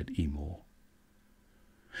 said Emor.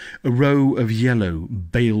 A row of yellow,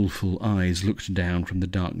 baleful eyes looked down from the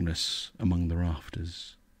darkness among the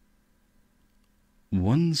rafters.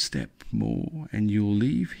 "One step more, and you'll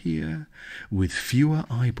leave here with fewer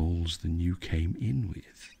eyeballs than you came in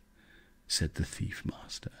with," said the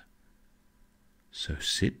thief-master. "So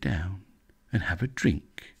sit down and have a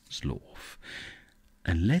drink, Zlorf,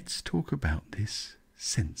 and let's talk about this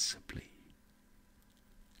sensibly.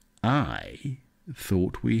 I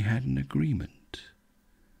thought we had an agreement.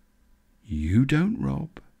 You don't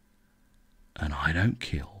rob, and I don't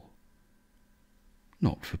kill.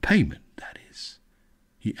 Not for payment, that is,"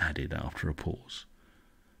 he added after a pause.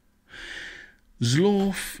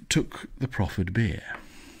 Zlorf took the proffered beer.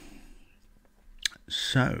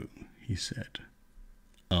 "So," he said,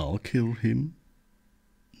 "I'll kill him,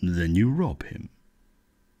 then you rob him.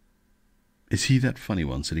 Is he that funny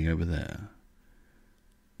one sitting over there?"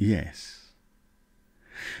 "Yes."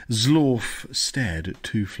 Zlorf stared at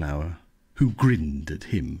Twoflower, who grinned at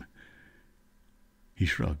him. He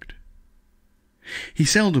shrugged. He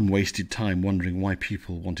seldom wasted time wondering why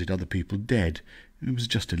people wanted other people dead. It was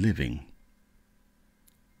just a living.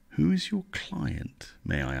 "Who is your client,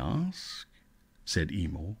 may I ask?" said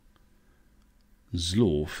Emor.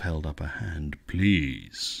 Zlorf held up a hand.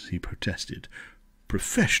 "Please," he protested.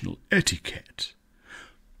 "Professional etiquette."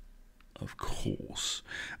 "Of course.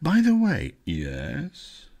 By the way—"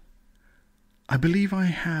 "Yes?" "I believe I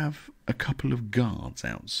have a couple of guards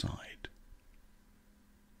outside."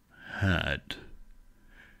 "Had."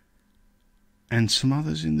 "And some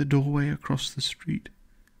others in the doorway across the street?"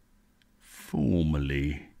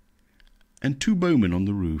 "Formerly." "And 2 bowmen on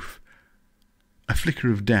the roof?" A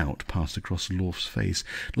flicker of doubt passed across Lorf's face,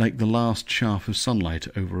 like the last shaft of sunlight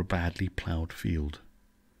over a badly ploughed field.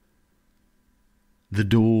 The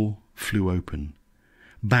door flew open,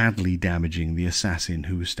 badly damaging the assassin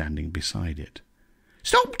who was standing beside it.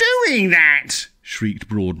 "Stop doing that!" shrieked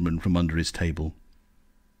Broadman from under his table.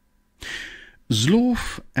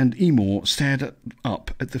 Zlorf and Emor stared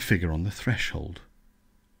up at the figure on the threshold.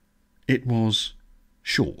 It was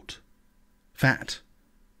short, fat,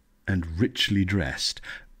 and richly dressed,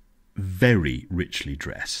 very richly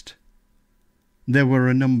dressed. There were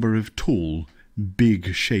a number of tall,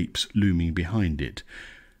 big shapes looming behind it,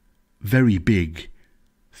 very big,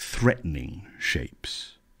 threatening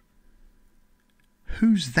shapes.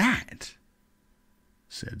 "Who's that?"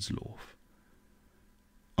 said Zlorf.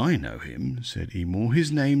 "I know him," said Emor.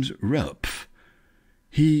 "His name's Rupf.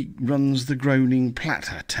 He runs the groaning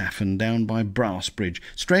Platter Tavern down by Brassbridge.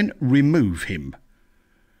 Stren, remove him."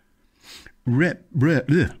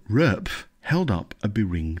 Rupf held up a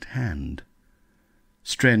beringed hand.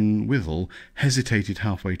 Stren Withel hesitated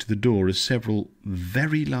halfway to the door as several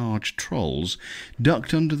very large trolls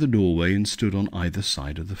ducked under the doorway and stood on either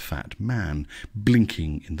side of the fat man,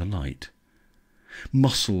 blinking in the light.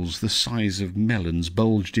 Muscles the size of melons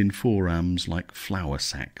bulged in forearms like flour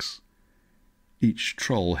sacks. Each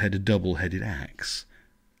troll had a double-headed axe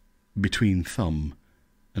between thumb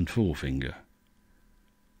and forefinger.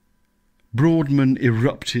 Broadman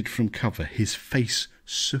erupted from cover, his face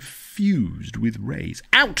suffused with rays.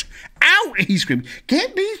 "Out! Out!" he screamed.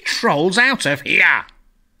 "Get these trolls out of here!"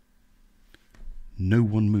 No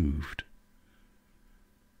one moved.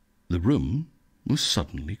 The room was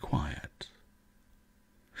suddenly quiet.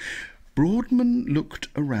 Broadman looked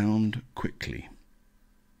around quickly.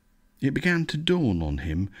 It began to dawn on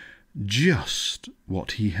him just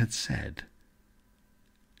what he had said.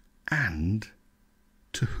 And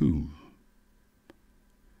to whom?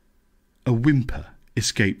 A whimper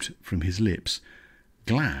escaped from his lips,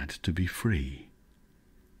 glad to be free.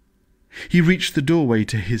 He reached the doorway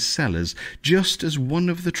to his cellars just as one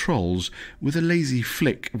of the trolls, with a lazy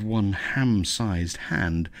flick of one ham-sized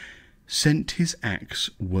hand, sent his axe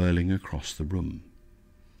whirling across the room.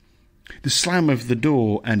 The slam of the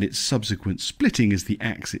door and its subsequent splitting as the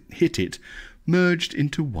axe hit it merged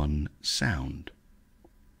into one sound.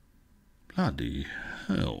 "Bloody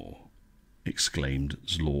hell!" exclaimed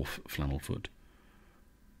Zlorf Flannelfoot.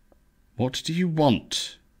 "What do you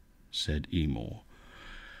want?" said Emor.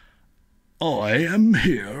 "I am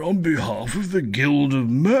here on behalf of the Guild of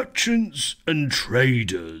Merchants and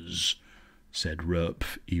Traders," said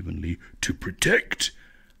Rupf evenly, "to protect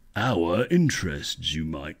our interests, you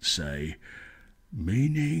might say,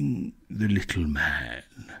 meaning the little man."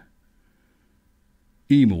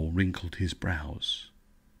 Emor wrinkled his brows.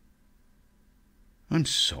 "I'm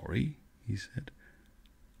sorry," he said.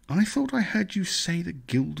 "I thought I heard you say the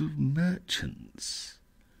Guild of Merchants."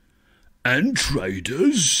 "And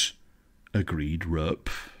Traders," agreed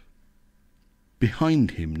Rupf.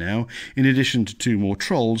 Behind him now, in addition to two more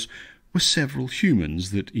trolls, were several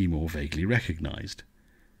humans that Emor vaguely recognised.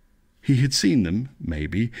 He had seen them,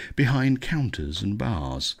 maybe, behind counters and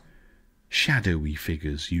bars. Shadowy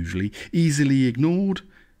figures, usually, easily ignored,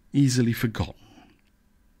 easily forgotten.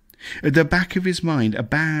 At the back of his mind, a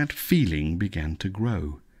bad feeling began to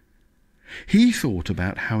grow. He thought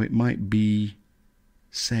about how it might be,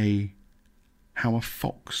 say, how a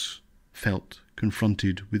fox felt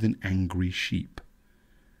confronted with an angry sheep.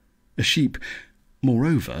 A sheep,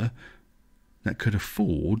 moreover, that could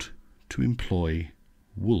afford to employ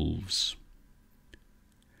wolves.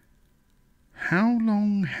 "How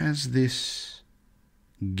long has this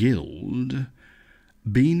guild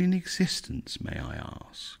been in existence, may I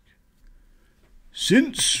ask?"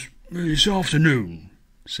 "Since this afternoon,"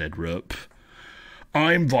 said Rupf.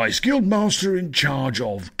 "I'm Vice-Guildmaster in charge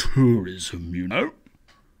of tourism, you know."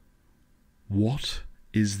 "What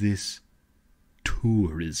is this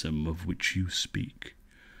tourism of which you speak?"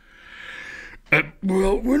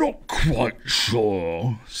 "Well, we're not quite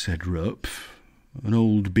sure," said Rupf. An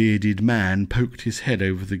old bearded man poked his head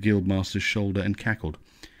over the Guildmaster's shoulder and cackled.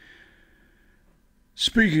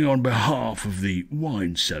 "Speaking on behalf of the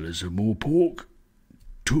wine cellars of Morpork,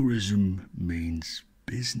 tourism means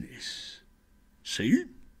business. See?"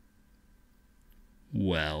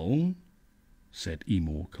 "Well?" said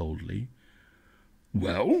Emor coldly.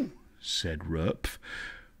 "Well," said Rupf,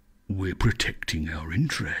 "we're protecting our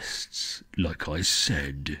interests, like I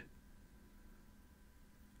said."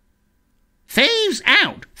 "Thieves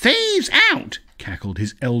out! Thieves out!" cackled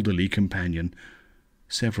his elderly companion.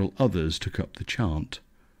 Several others took up the chant.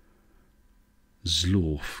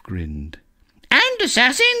 Zlorf grinned. "And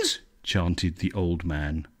assassins?" chanted the old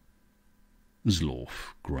man.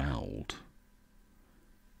 Zlorf growled.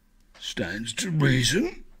 Stands to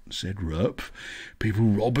reason, said Rurp. People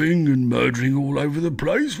robbing and murdering all over the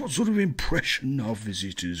place. What sort of impression are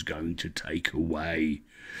visitors going to take away?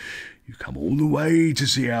 You come all the way to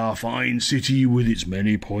see our fine city with its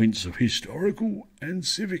many points of historical and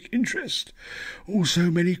civic interest, also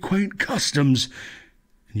many quaint customs,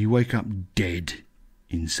 and you wake up dead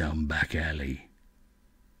in some back alley.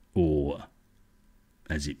 Or,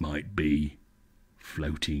 as it might be,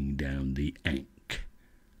 floating down the Ankh.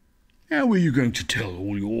 How are you going to tell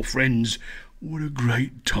all your friends what a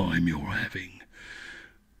great time you're having?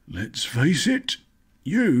 Let's face it,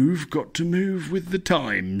 you've got to move with the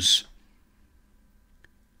times.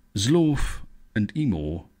 Zlorf and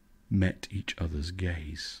Emor met each other's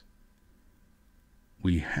gaze.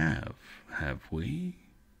 We have we?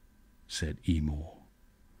 Said Emor.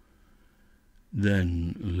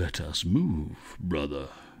 Then let us move, brother,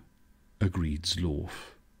 agreed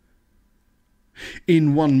Zlorf.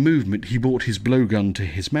 In one movement he brought his blowgun to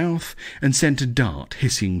his mouth and sent a dart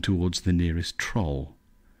hissing towards the nearest troll.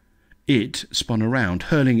 It spun around,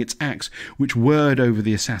 hurling its axe, which whirred over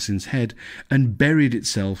the assassin's head, and buried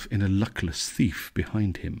itself in a luckless thief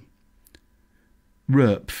behind him.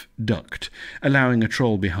 Rurp ducked, allowing a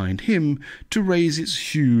troll behind him to raise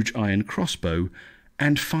its huge iron crossbow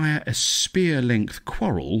and fire a spear-length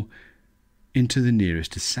quarrel into the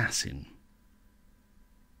nearest assassin.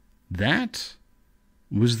 That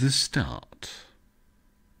was the start.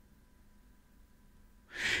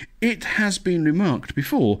 It has been remarked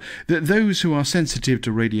before that those who are sensitive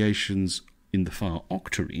to radiations in the far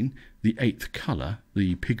octarine, the eighth colour,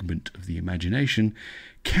 the pigment of the imagination,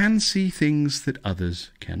 can see things that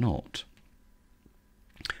others cannot.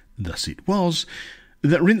 Thus it was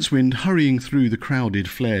that Rincewind, hurrying through the crowded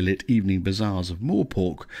flare-lit evening bazaars of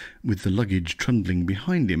Morpork, with the luggage trundling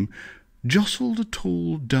behind him, jostled a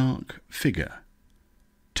tall, dark figure,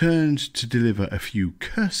 turned to deliver a few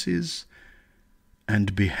curses,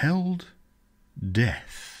 and beheld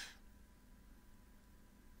death.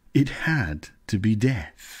 It had to be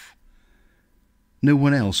death. No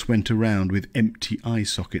one else went around with empty eye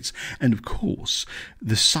sockets, and of course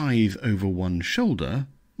the scythe over one shoulder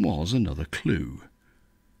was another clue.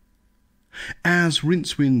 As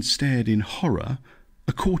Rincewind stared in horror,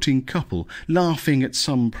 a courting couple, laughing at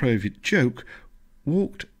some private joke,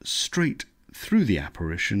 walked straight through the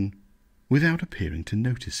apparition without appearing to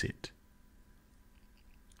notice it.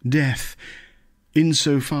 Death,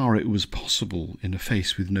 insofar it was possible in a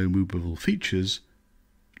face with no movable features,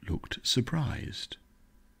 looked surprised.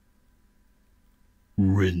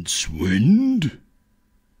 Rincewind?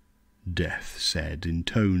 Death said in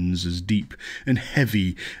tones as deep and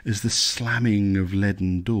heavy as the slamming of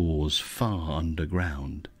leaden doors far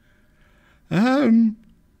underground.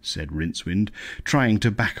 Said Rincewind, trying to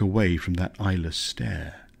back away from that eyeless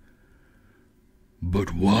stare.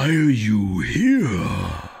 But why are you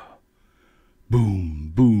here?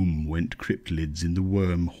 Boom, boom went cryptlids in the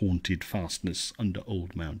worm-haunted fastness under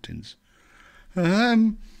old mountains.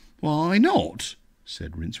 Why not?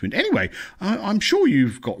 Said Rincewind. Anyway, I'm sure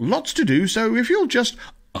you've got lots to do, so if you'll just...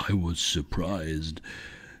 I was surprised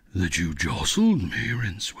that you jostled me,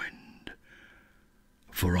 Rincewind,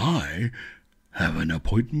 for I have an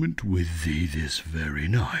appointment with thee this very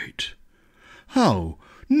night. Oh,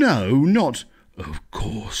 no, not... Of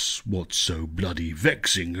course, what's so bloody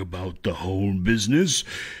vexing about the whole business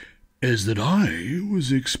is that I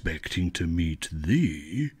was expecting to meet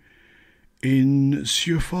thee in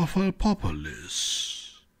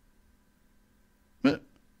Seuphophopolis. But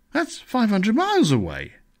that's 500 miles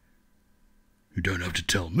away. You don't have to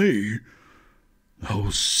tell me. The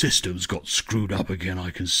whole system's got screwed up again, I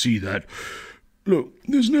can see that. Look,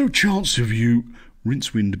 there's no chance of you...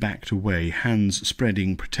 Rincewind backed away, hands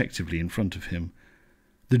spreading protectively in front of him.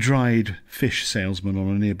 The dried fish salesman on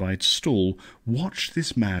a nearby stall watched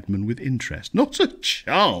this madman with interest. Not a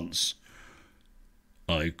chance.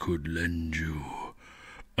 I could lend you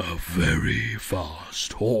a very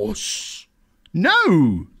fast horse.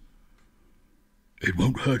 No! It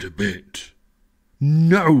won't hurt a bit.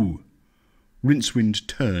 No! Rincewind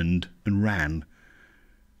turned and ran.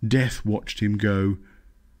 Death watched him go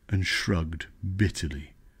and shrugged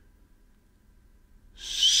bitterly.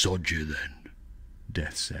 Sod you then,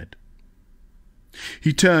 Death said.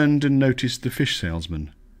 He turned and noticed the fish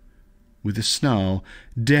salesman. With a snarl,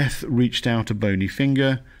 Death reached out a bony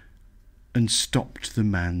finger and stopped the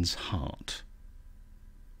man's heart.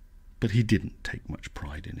 But he didn't take much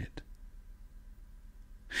pride in it.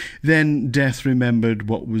 Then Death remembered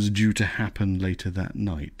what was due to happen later that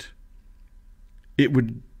night. It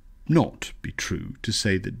would not be true to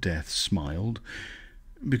say that Death smiled,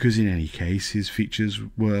 because in any case his features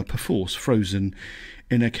were perforce frozen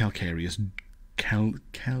in a calcareous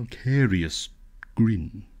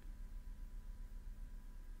grin.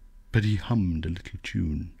 But he hummed a little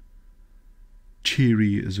tune,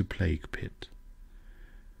 cheery as a plague pit,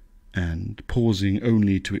 and, pausing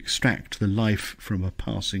only to extract the life from a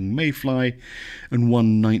passing mayfly and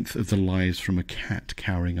 1/9 of the lives from a cat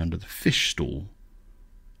cowering under the fish stall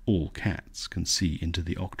 — all cats can see into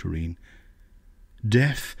the octarine —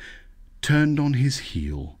 Death turned on his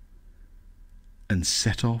heel and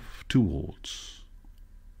set off towards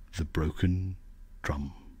the broken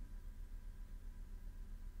drum.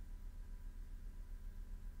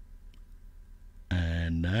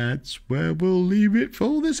 And that's where we'll leave it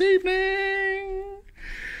for this evening.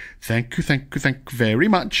 Thank you very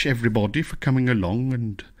much, everybody, for coming along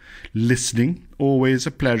and listening. Always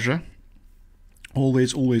a pleasure.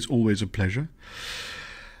 Always a pleasure.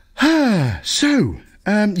 So,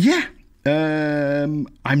 I'm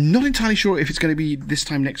not entirely sure if it's going to be this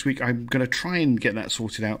time next week. I'm going to try and get that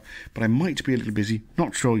sorted out, but I might be a little busy.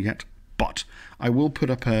 Not sure yet, but I will put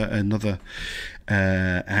up another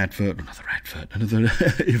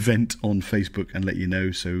event on Facebook and let you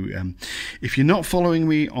know. So if you're not following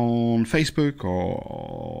me on Facebook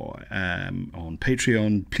or on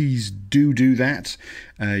Patreon, please do that.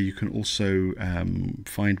 You can also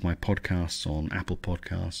find my podcasts on Apple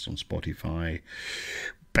Podcasts, on Spotify,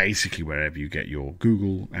 basically wherever you get your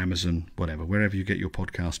Google, Amazon, whatever, wherever you get your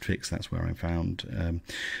podcast fix, that's where I'm found.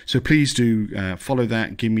 So please do follow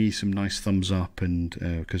that. Give me some nice thumbs up, and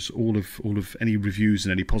because all of any reviews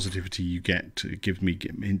and any positivity you get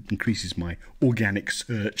increases my organic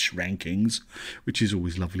search rankings, which is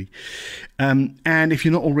always lovely. And if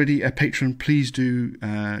you're not already a patron, please do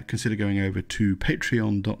consider going over to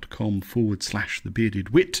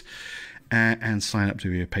patreon.com/thebeardedwit and sign up to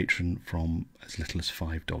be a patron from as little as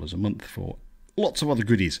 $5 a month for lots of other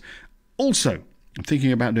goodies. Also, I'm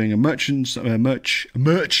thinking about doing a merchandise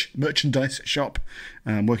shop.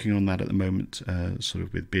 I'm working on that at the moment, sort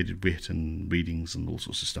of with Bearded Wit and readings and all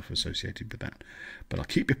sorts of stuff associated with that. But I'll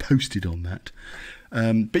keep you posted on that.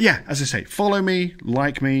 But yeah, as I say, follow me,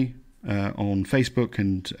 like me on Facebook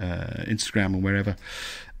and Instagram and wherever.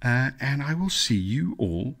 And I will see you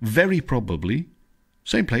all very probably,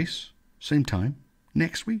 same place, same time,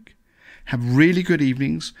 next week. Have really good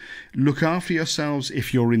evenings. Look after yourselves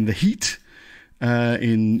if you're in the heat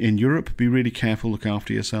in Europe. Be really careful. Look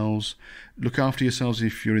after yourselves. Look after yourselves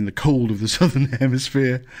if you're in the cold of the southern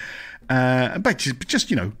hemisphere. But just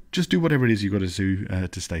do whatever it is you've got to do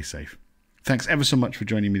to stay safe. Thanks ever so much for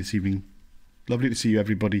joining me this evening. Lovely to see you,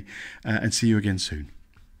 everybody, and see you again soon.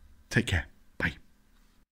 Take care.